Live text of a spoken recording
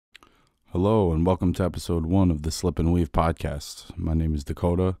Hello and welcome to episode 1 of the Slip and Weave podcast. My name is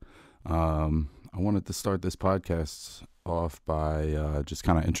Dakota. I wanted to start this podcast off by just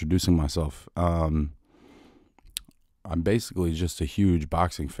kind of introducing myself. I'm basically just a huge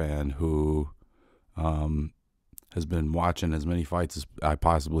boxing fan who has been watching as many fights as I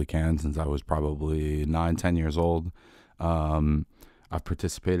possibly can since I was probably 9, 10 years old. I've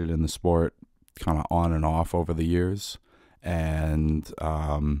participated in the sport kind of on and off over the years, and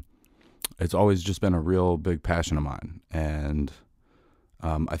it's always just been a real big passion of mine. And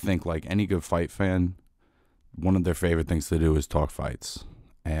I think, like any good fight fan, one of their favorite things to do is talk fights.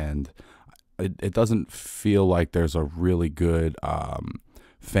 And it doesn't feel like there's a really good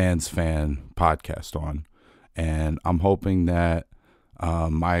fan podcast on. And I'm hoping that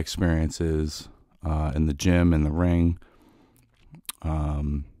my experiences in the gym, in the ring,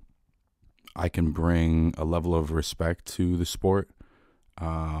 I can bring a level of respect to the sport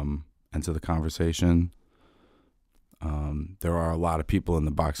and to the conversation. There are a lot of people in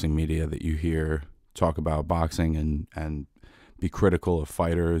the boxing media that you hear talk about boxing and be critical of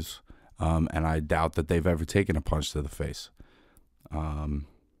fighters, and I doubt that they've ever taken a punch to the face.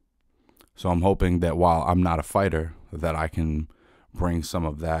 So I'm hoping that while I'm not a fighter, that I can bring some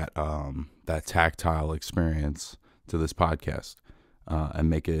of that tactile experience to this podcast, and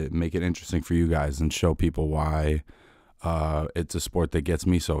make it interesting for you guys and show people why it's a sport that gets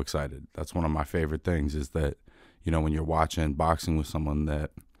me so excited. That's one of my favorite things, is that, when you're watching boxing with someone that,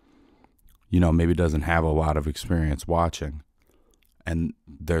 maybe doesn't have a lot of experience watching, and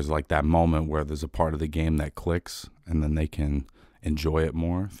there's like that moment where there's a part of the game that clicks and then they can enjoy it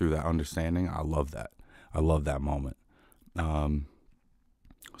more through that understanding. I love that. I love that moment.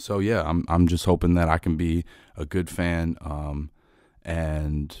 So yeah, I'm just hoping that I can be a good fan,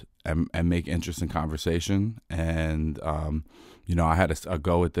 and make interesting conversation. And I had a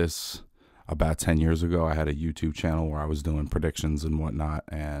go at this about 10 years ago. I had a YouTube channel where I was doing predictions and whatnot,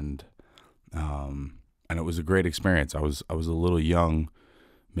 and it was a great experience. I was a little young,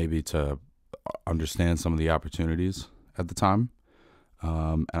 maybe, to understand some of the opportunities at the time,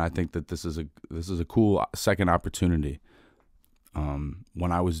 and I think that this is a cool second opportunity.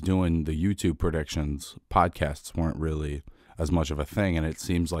 When I was doing the YouTube predictions, podcasts weren't really as much of a thing, and it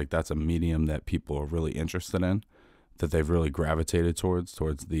seems like that's a medium that people are really interested in, that they've really gravitated towards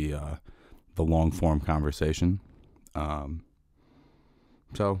the long form conversation.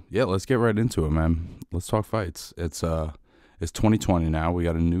 So yeah, let's get right into it, man. Let's talk fights. It's 2020 now. We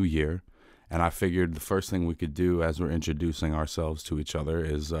got a new year, and I figured the first thing we could do as we're introducing ourselves to each other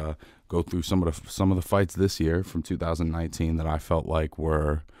is go through some of the fights this year from 2019 that I felt like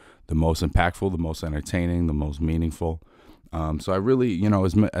were the most impactful, the most entertaining, the most meaningful. So I really,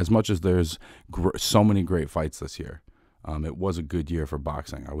 as much as there's so many great fights this year, it was a good year for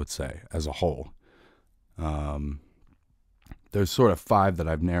boxing, I would say, as a whole. There's sort of 5 that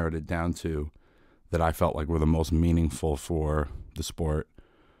I've narrowed it down to that I felt like were the most meaningful for the sport,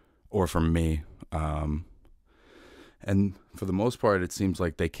 or for me. And for the most part, it seems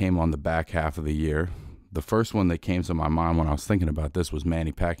like they came on the back half of the year. The first one that came to my mind when I was thinking about this was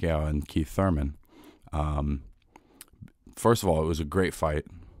Manny Pacquiao and Keith Thurman. First of all, it was a great fight.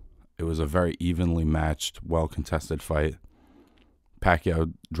 It was a very evenly matched, well-contested fight.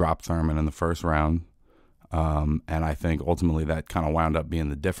 Pacquiao dropped Thurman in the first round, and I think ultimately that kind of wound up being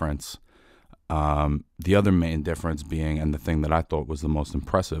the difference. The other main difference being, and the thing that I thought was the most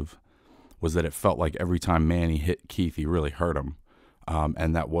impressive, was that it felt like every time Manny hit Keith, he really hurt him,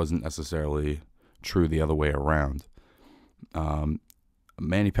 and that wasn't necessarily true the other way around.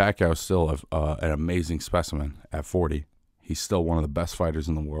 Manny Pacquiao is still an amazing specimen at 40. He's still one of the best fighters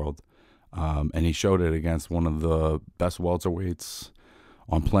in the world, and he showed it against one of the best welterweights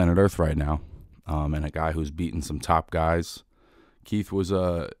on planet Earth right now, and a guy who's beaten some top guys. Keith was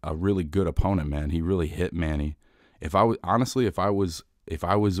a really good opponent, man. He really hit Manny. If I was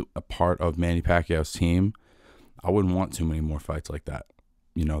a part of Manny Pacquiao's team, I wouldn't want too many more fights like that,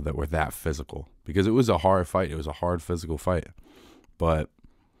 that were that physical, because it was a hard fight. It was a hard physical fight, but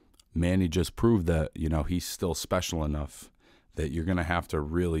Manny just proved that, he's still special enough that you're going to have to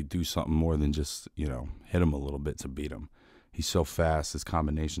really do something more than just, hit him a little bit to beat him. He's so fast. His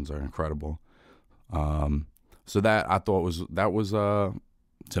combinations are incredible. So that I thought was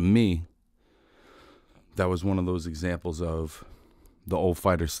to me, that was one of those examples of the old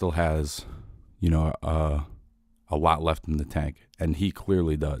fighter still has, a lot left in the tank, and he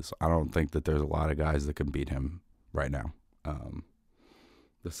clearly does. I don't think that there's a lot of guys that can beat him right now.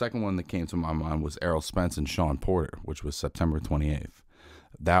 The second one that came to my mind was Errol Spence and Shawn Porter, which was September 28th.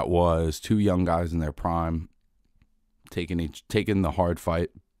 That was 2 young guys in their prime, taking the hard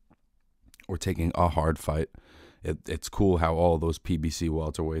fight. We're taking a hard fight. It's cool how all those PBC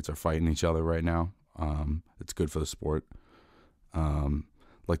welterweights are fighting each other right now. It's good for the sport.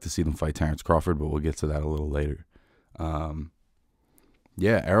 Like to see them fight Terrence Crawford, but we'll get to that a little later.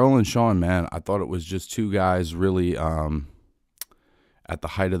 Yeah, Errol and Sean, man, I thought it was just two guys really at the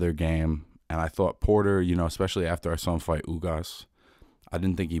height of their game. And I thought Porter, you know, especially after I saw him fight Ugas, I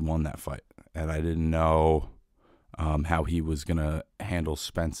didn't think he won that fight. And I didn't know how he was going to handle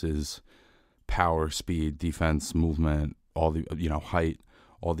Spence's power, speed, defense, movement, all the, you know, height,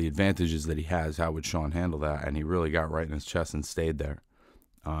 all the advantages that he has. How would Sean handle that? And he really got right in his chest and stayed there,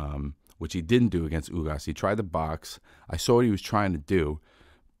 which he didn't do against Ugas. He tried to box. I saw what he was trying to do,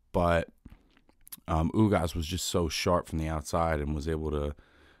 but Ugas was just so sharp from the outside and was able to,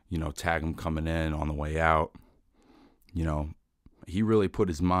 you know, tag him coming in on the way out. You know, he really put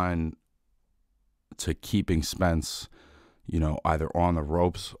his mind to keeping Spence, you know, either on the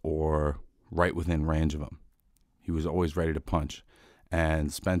ropes or right within range of him. He was always ready to punch.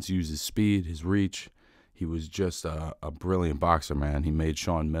 And Spence used his speed, his reach. He was just a brilliant boxer, man. He made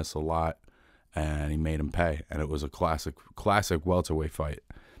Sean miss a lot, and he made him pay. And it was a classic welterweight fight.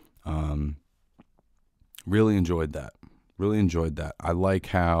 Really enjoyed that. Really enjoyed that. I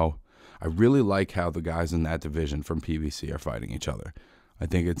really like how the guys in that division from PBC are fighting each other. I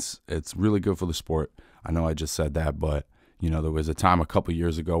think it's really good for the sport. I know I just said that, but you know, there was a time a couple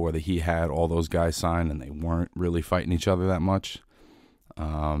years ago where he had all those guys signed and they weren't really fighting each other that much.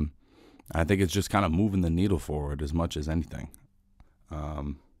 I think it's just kind of moving the needle forward as much as anything.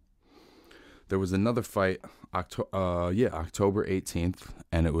 There was another fight, October 18th,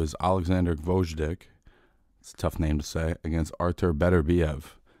 and it was Alexander Gvozdyk. It's a tough name to say, against Artur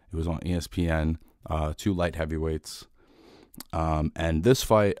Beterbiev. It was on ESPN, two light heavyweights. And this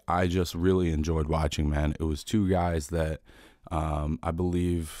fight, I just really enjoyed watching, man. It was two guys that I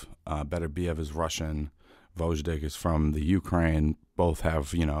believe Beterbiev is Russian. Gvozdyk is from the Ukraine. Both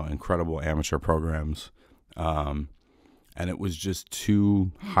have, you know, incredible amateur programs. And it was just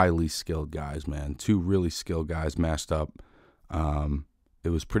two highly skilled guys, man. Two really skilled guys matched up. It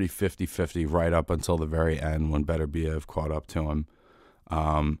was pretty 50-50 right up until the very end when Beterbiev caught up to him.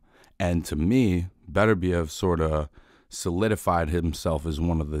 And to me, Beterbiev sort of solidified himself as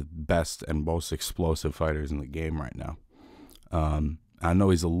one of the best and most explosive fighters in the game right now. I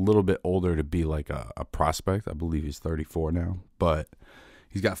know he's a little bit older to be like a prospect. I believe he's 34 now, but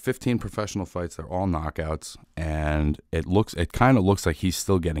he's got 15 professional fights. They're all knockouts, and it kind of looks like he's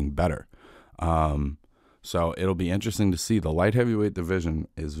still getting better. So it'll be interesting to see. The light heavyweight division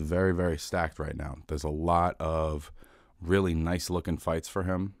is very, very stacked right now. There's a lot of really nice looking fights for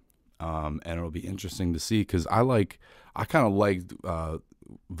him. And it'll be interesting to see because I kind of liked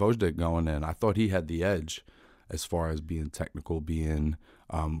Gvozdyk going in. I thought he had the edge as far as being technical, being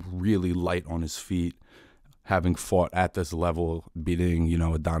really light on his feet, having fought at this level, beating, you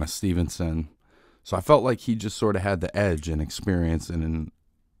know, Adonis Stevenson. So I felt like he just sort of had the edge and experience in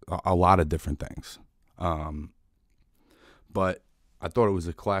a lot of different things. But I thought it was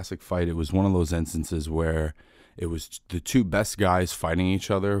a classic fight. It was one of those instances where it was the two best guys fighting each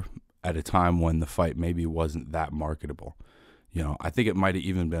other at a time when the fight maybe wasn't that marketable. You know, I think it might have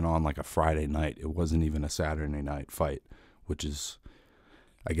even been on like a Friday night. It wasn't even a Saturday night fight, which is,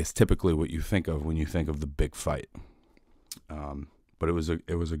 I guess, typically what you think of when you think of the big fight. But it was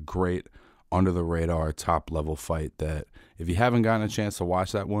a great under the radar top level fight that if you haven't gotten a chance to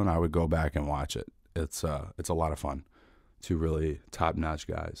watch that one, I would go back and watch it. It's a lot of fun. Two really top notch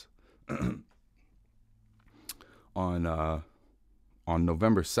guys. On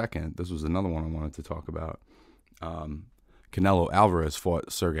November 2nd, this was another one I wanted to talk about. Canelo Alvarez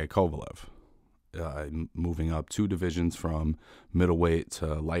fought Sergey Kovalev, moving up two divisions from middleweight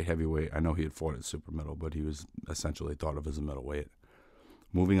to light heavyweight. I know he had fought at super middle, but he was essentially thought of as a middleweight.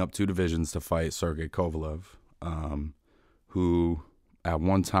 Moving up two divisions to fight Sergey Kovalev, who at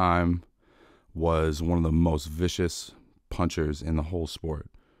one time was one of the most vicious punchers in the whole sport.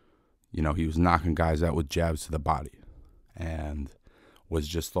 You know, he was knocking guys out with jabs to the body and was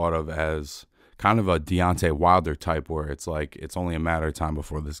just thought of as kind of a Deontay Wilder type where it's like it's only a matter of time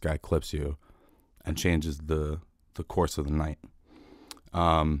before this guy clips you and changes the course of the night.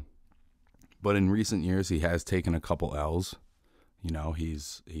 But in recent years, he has taken a couple L's. You know, he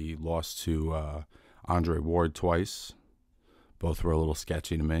lost to Andre Ward twice. Both were a little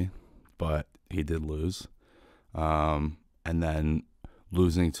sketchy to me, but he did lose. And then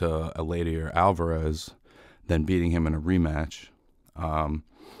losing to Eleider Alvarez, then beating him in a rematch.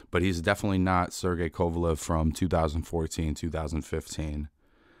 But he's definitely not Sergey Kovalev from 2014, 2015.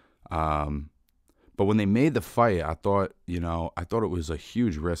 But when they made the fight, I thought it was a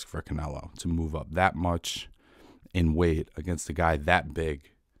huge risk for Canelo to move up that much in weight against a guy that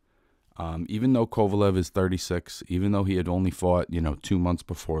big. Even though Kovalev is 36, even though he had only fought, 2 months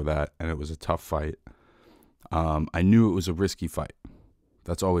before that, and it was a tough fight, I knew it was a risky fight.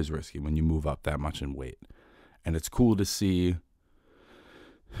 That's always risky when you move up that much in weight. And it's cool to see,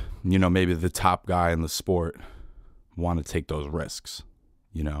 maybe the top guy in the sport want to take those risks,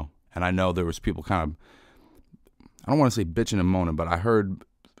 And I know there was people kind of, I don't want to say bitching and moaning, but I heard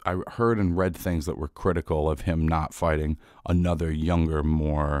and read things that were critical of him not fighting another younger,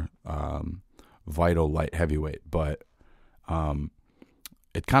 more vital light heavyweight. But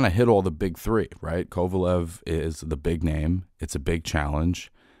it kind of hit all the big three, right? Kovalev is the big name. It's a big challenge,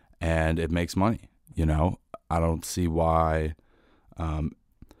 and it makes money. I don't see why.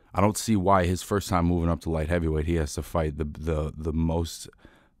 I don't see why his first time moving up to light heavyweight, he has to fight the most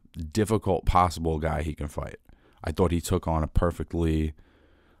difficult possible guy he can fight. I thought he took on a perfectly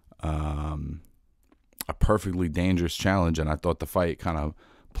dangerous challenge, and I thought the fight kind of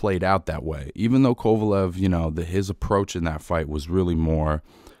played out that way. Even though Kovalev, his approach in that fight was really more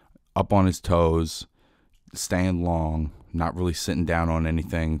up on his toes, staying long, not really sitting down on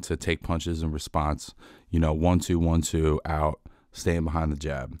anything to take punches in response. 1-2, 1-2, out, staying behind the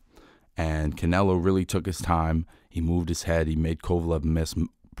jab. And Canelo really took his time. He moved his head. He made Kovalev miss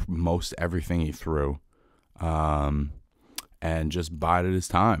most everything he threw. And just bided his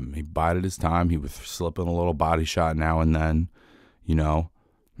time. He bided his time. He was slipping a little body shot now and then,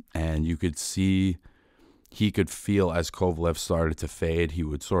 and you could see, he could feel as Kovalev started to fade, he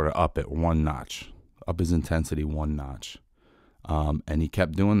would sort of up it one notch, up his intensity one notch. And he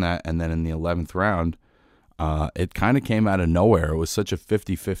kept doing that. And then in the 11th round, it kind of came out of nowhere. It was such a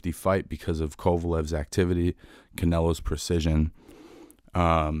 50-50 fight because of Kovalev's activity, Canelo's precision.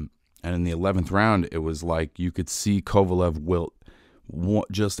 And in the 11th round, it was like you could see Kovalev wilt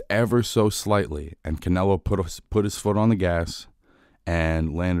just ever so slightly. And Canelo put his foot on the gas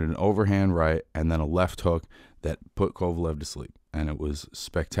and landed an overhand right and then a left hook that put Kovalev to sleep. And it was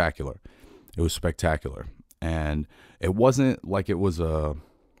spectacular. It was spectacular. And it wasn't like it was a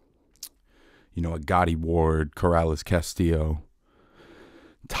Gotti Ward, Corrales Castillo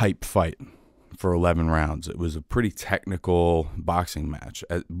type fight for 11 rounds. It was a pretty technical boxing match,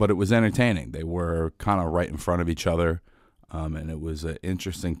 but it was entertaining. They were kind of right in front of each other, and it was an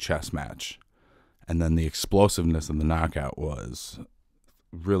interesting chess match. And then the explosiveness of the knockout was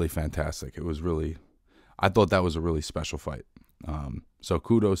really fantastic. I thought that was a really special fight. So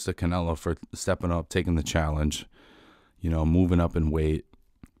kudos to Canelo for stepping up, taking the challenge, moving up in weight,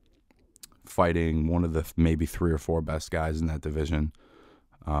 fighting one of the maybe 3 or 4 best guys in that division.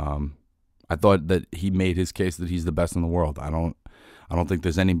 I thought that he made his case that he's the best in the world. I don't think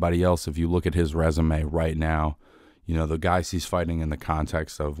there's anybody else. If you look at his resume right now, the guys he's fighting in the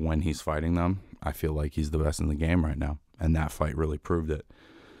context of when he's fighting them, I feel like he's the best in the game right now. And that fight really proved it.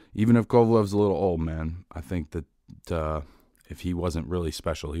 Even if Kovalev's a little old, man, I think that if he wasn't really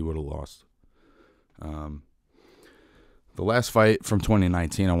special, he would have lost. The last fight from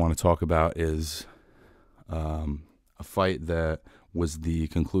 2019 I want to talk about is a fight that was the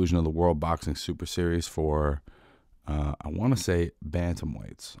conclusion of the World Boxing Super Series for, I want to say,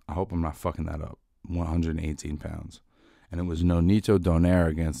 bantamweights. I hope I'm not fucking that up. 118 pounds. And it was Nonito Donaire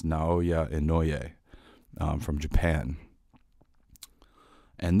against Naoya Inoue from Japan.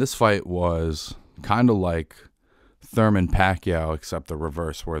 And this fight was kind of like Thurman Pacquiao, except the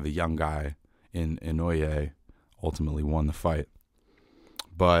reverse, where the young guy in Inoue ultimately won the fight.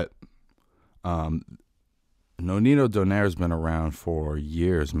 But Nonito Donaire's been around for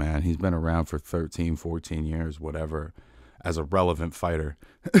years, man. He's been around for 13, 14 years, whatever, as a relevant fighter.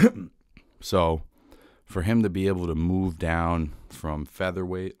 So for him to be able to move down from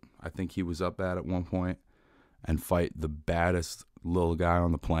featherweight, I think he was up at one point, and fight the baddest little guy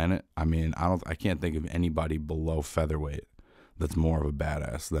on the planet. I mean, I can't think of anybody below featherweight that's more of a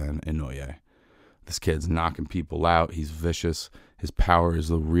badass than Inoue. This kid's knocking people out. He's vicious. His power is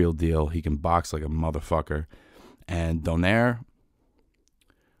the real deal. He can box like a motherfucker. And Donaire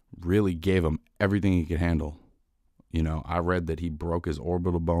really gave him everything he could handle. I read that he broke his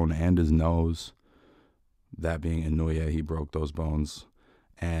orbital bone and his nose. That being Inoue, he broke those bones.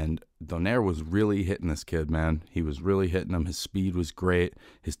 And Donaire was really hitting this kid, man. He was really hitting him. His speed was great.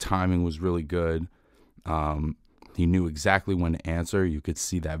 His timing was really good. He knew exactly when to answer. You could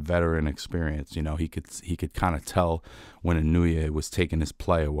see that veteran experience. He could kind of tell when Inoue was taking his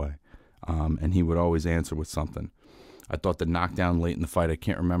play away. And he would always answer with something. I thought the knockdown late in the fight, I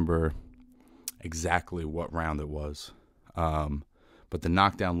can't remember exactly what round it was. But the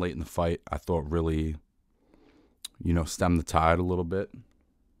knockdown late in the fight, I thought really, stemmed the tide a little bit.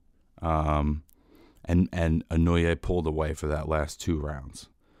 And Inoue pulled away for that last 2 rounds.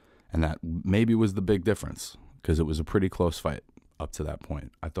 And that maybe was the big difference because it was a pretty close fight up to that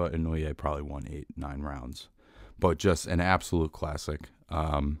point. I thought Inoue probably won 8-9 rounds. But just an absolute classic.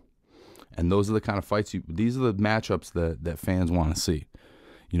 And those are the kind of fights these are the matchups that fans want to see.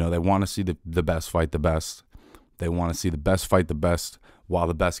 They want to see the best fight the best. They want to see the best fight the best while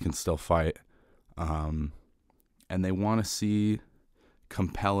the best can still fight. And they want to see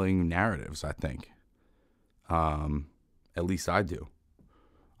compelling narratives, I think. At least I do.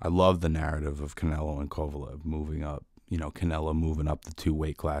 I love the narrative of Canelo and Kovalev moving up. Canelo moving up the 2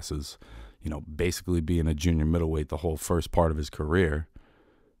 weight classes. Basically being a junior middleweight the whole first part of his career.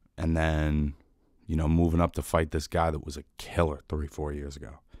 And then, moving up to fight this guy that was a killer 3-4 years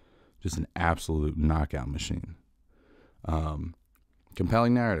ago. Just an absolute knockout machine.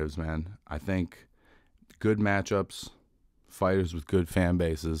 Compelling narratives, man. I think good matchups, fighters with good fan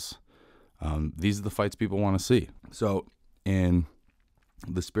bases. These are the fights people want to see. So, in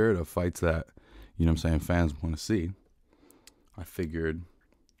the spirit of fights that, fans want to see, I figured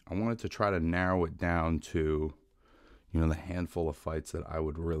I wanted to try to narrow it down to the handful of fights that I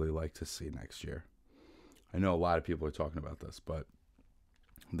would really like to see next year. I know a lot of people are talking about this, but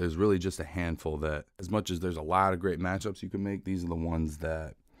there's really just a handful that, as much as there's a lot of great matchups you can make, these are the ones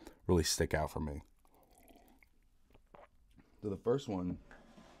that really stick out for me. So the first one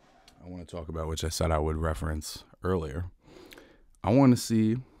I want to talk about, which I said I would reference earlier, I want to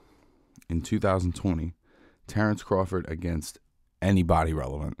see in 2020 Terence Crawford against anybody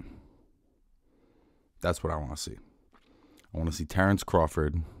relevant. That's what I want to see. I want to see Terence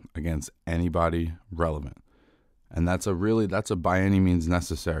Crawford against anybody relevant. And that's a by any means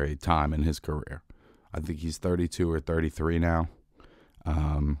necessary time in his career. I think he's 32 or 33 now.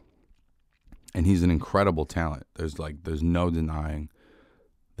 And he's an incredible talent. There's no denying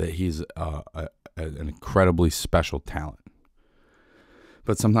that he's an incredibly special talent.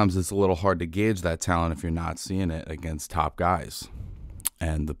 But sometimes it's a little hard to gauge that talent if you're not seeing it against top guys.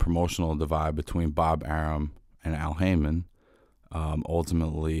 And the promotional divide between Bob Arum and Al Heyman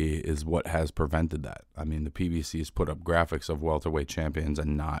ultimately is what has prevented that. I mean, the PBC has put up graphics of welterweight champions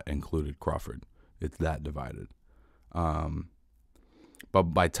and not included Crawford. It's that divided. But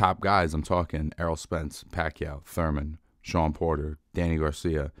by top guys, I'm talking Errol Spence, Pacquiao, Thurman, Sean Porter, Danny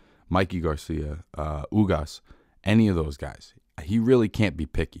Garcia, Mikey Garcia, Ugas, any of those guys. He really can't be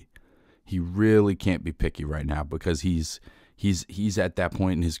picky. He really can't be picky right now because he's at that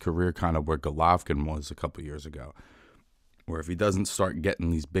point in his career kind of where Golovkin was a couple years ago. Where if he doesn't start getting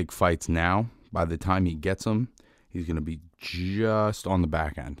these big fights now, by the time he gets them, he's going to be just on the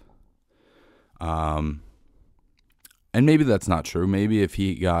back end. And maybe that's not true. Maybe if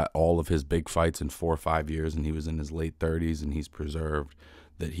he got all of his big fights in 4 or 5 years and he was in his late 30s and he's preserved,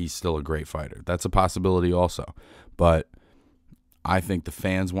 that he's still a great fighter. That's a possibility also. But I think the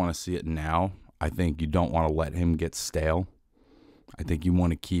fans want to see it now. I think you don't want to let him get stale. I think you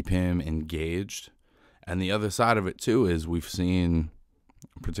want to keep him engaged. And the other side of it, too, is we've seen,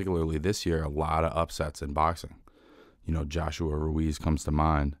 particularly this year, a lot of upsets in boxing. Joshua Ruiz comes to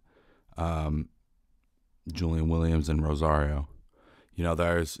mind. Julian Williams and Rosario.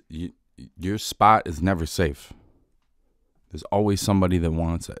 Your spot is never safe. There's always somebody that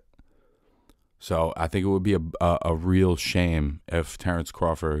wants it. So I think it would be a real shame if Terence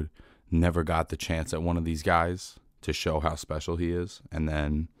Crawford never got the chance at one of these guys to show how special he is, and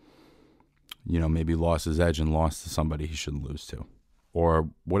then maybe lost his edge and lost to somebody he shouldn't lose to, or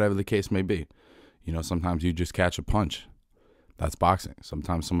whatever the case may be. Sometimes you just catch a punch. That's boxing.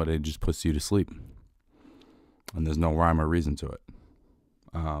 Sometimes somebody just puts you to sleep, and there's no rhyme or reason to it.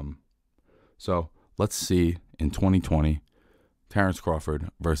 So let's see in 2020, Terence Crawford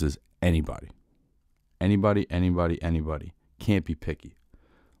versus anybody. Anybody. Can't be picky.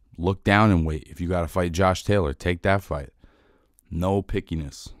 Look down and wait. If you got to fight Josh Taylor, take that fight. No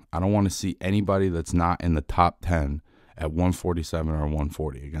pickiness. I don't want to see anybody that's not in the top 10 at 147 or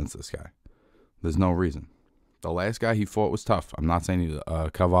 140 against this guy. There's no reason. The last guy he fought was tough. I'm not saying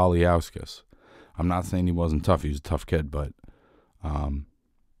Kavaliauskas. I'm not saying he wasn't tough. He was a tough kid, but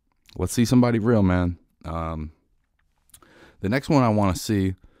let's see somebody real, man. The next one I want to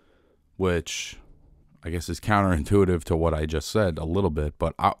see, which I guess is counterintuitive to what I just said a little bit,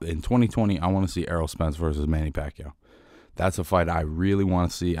 but in 2020, I want to see Errol Spence versus Manny Pacquiao. That's a fight I really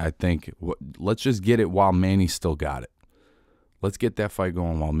want to see. I think let's just get it while Manny's still got it. Let's get that fight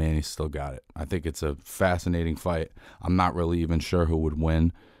going while Manny's still got it. I think it's a fascinating fight. I'm not really even sure who would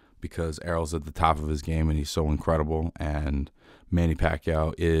win because Errol's at the top of his game and he's so incredible, and Manny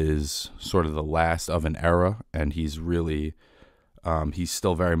Pacquiao is sort of the last of an era, and he's really, he's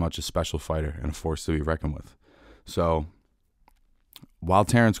still very much a special fighter and a force to be reckoned with. So while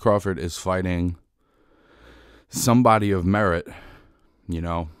Terrence Crawford is fighting somebody of merit,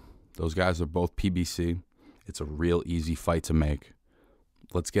 those guys are both PBC. It's a real easy fight to make.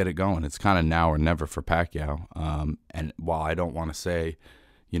 Let's get it going. It's kind of now or never for Pacquiao. And while I don't want to say,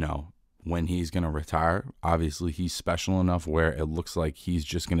 when he's going to retire, obviously he's special enough where it looks like he's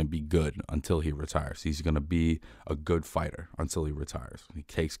just going to be good until he retires. He's going to be a good fighter until he retires. He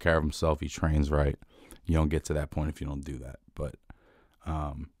takes care of himself. He trains right. You don't get to that point if you don't do that. But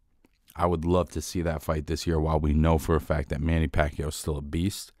I would love to see that fight this year while we know for a fact that Manny Pacquiao is still a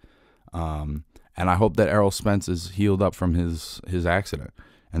beast. And I hope that Errol Spence is healed up from his accident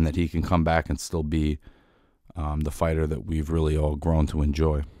and that he can come back and still be the fighter that we've really all grown to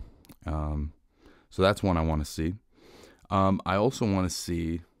enjoy. So that's one I want to see. I also want to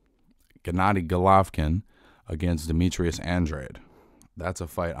see Gennady Golovkin against Demetrius Andrade. That's a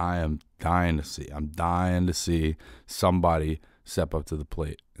fight I am dying to see. I'm dying to see somebody step up to the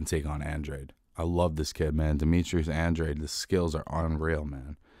plate and take on Andrade. I love this kid, man. Demetrius Andrade, the skills are unreal,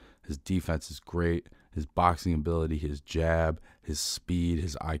 man. His defense is great. His boxing ability, his jab, his speed,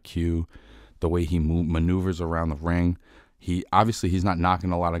 his IQ, the way he maneuvers around the ring. He's not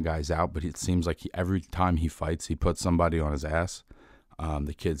knocking a lot of guys out, but it seems like every time he fights, he puts somebody on his ass.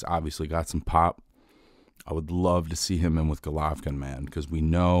 The kid's obviously got some pop. I would love to see him in with Golovkin, man, because we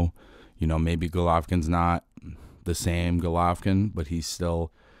know, maybe Golovkin's not the same Golovkin, but he's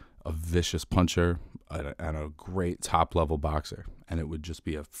still a vicious puncher and a great top-level boxer. And it would just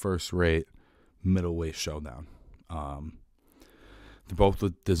be a first-rate middleweight showdown. They're both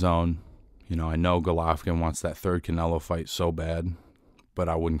with DAZN. I know Golovkin wants that third Canelo fight so bad, but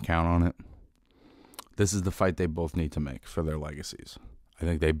I wouldn't count on it. This is the fight they both need to make for their legacies. I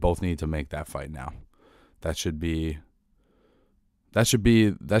think they both need to make that fight now. That should be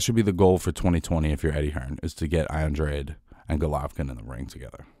the goal for 2020 if you're Eddie Hearn, is to get Andrade and Golovkin in the ring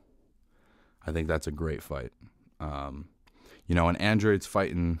together. I think that's a great fight. And Andrade's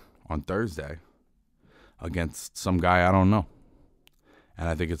fighting on Thursday against some guy I don't know. And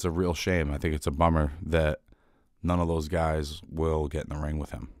I think it's a real shame. I think it's a bummer that none of those guys will get in the ring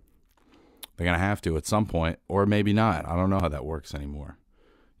with him. They're going to have to at some point, or maybe not. I don't know how that works anymore.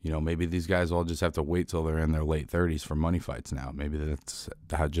 Maybe these guys all just have to wait till they're in their late 30s for money fights now. Maybe that's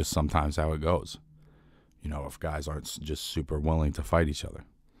just sometimes how it goes. If guys aren't just super willing to fight each other.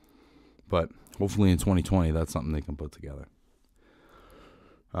 But hopefully in 2020, that's something they can put together.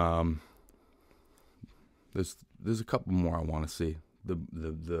 There's a couple more I want to see.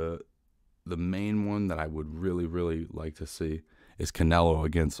 The main one that I would really, really like to see is Canelo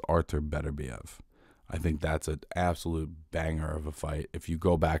against Artur Beterbiev. I think that's an absolute banger of a fight. If you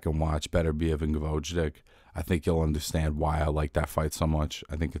go back and watch Beterbiev and Gvozdyk, I think you'll understand why I like that fight so much.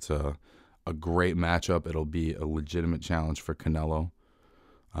 I think it's a great matchup. It'll be a legitimate challenge for Canelo.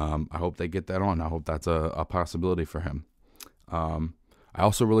 I hope they get that on. I hope that's a possibility for him. I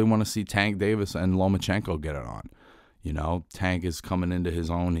also really want to see Tank Davis and Lomachenko get it on. Tank is coming into his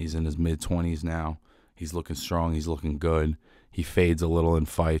own. He's in his mid-20s now. He's looking strong. He's looking good. He fades a little in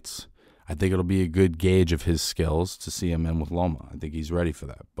fights. I think it'll be a good gauge of his skills to see him in with Loma. I think he's ready for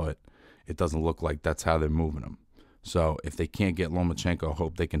that, but it doesn't look like that's how they're moving him. So if they can't get Lomachenko, I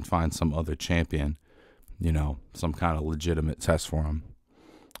hope they can find some other champion, some kind of legitimate test for him.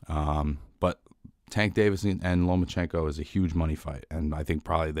 But Tank Davis and Lomachenko is a huge money fight, and I think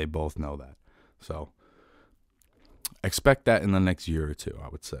probably they both know that. So expect that in the next year or two, I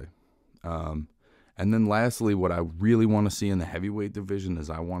would say. And then lastly, what I really want to see in the heavyweight division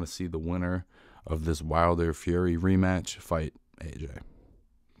is I want to see the winner of this Wilder-Fury rematch fight AJ.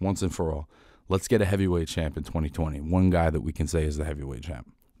 Once and for all. Let's get a heavyweight champ in 2020. One guy that we can say is the heavyweight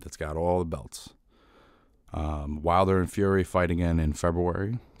champ that's got all the belts. Wilder and Fury fight again in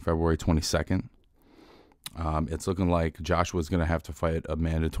February 22nd. It's looking like Joshua's going to have to fight a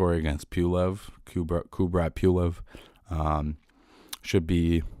mandatory against Kubrat Pulev.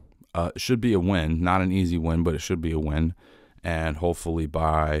 Should be a win, not an easy win, but it should be a win. And hopefully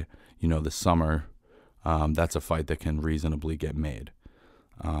by, the summer, that's a fight that can reasonably get made.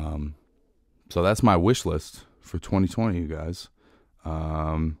 So that's my wish list for 2020, you guys.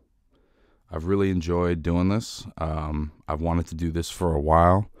 I've really enjoyed doing this. I've wanted to do this for a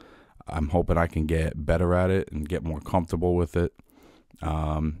while. I'm hoping I can get better at it and get more comfortable with it.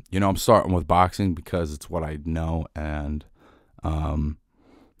 I'm starting with boxing because it's what I know, and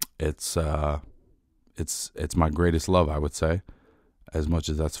it's my greatest love, I would say. As much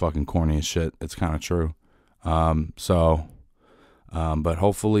as that's fucking corny as shit, it's kind of true. So But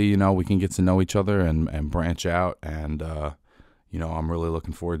hopefully, you know, we can get to know each other and branch out. And, you know, I'm really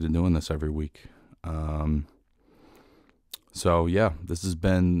looking forward to doing this every week. So, yeah, this has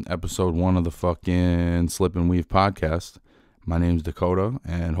been episode 1 of the fucking Slip and Weave podcast. My name's Dakota,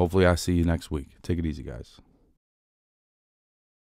 and hopefully I see you next week. Take it easy, guys.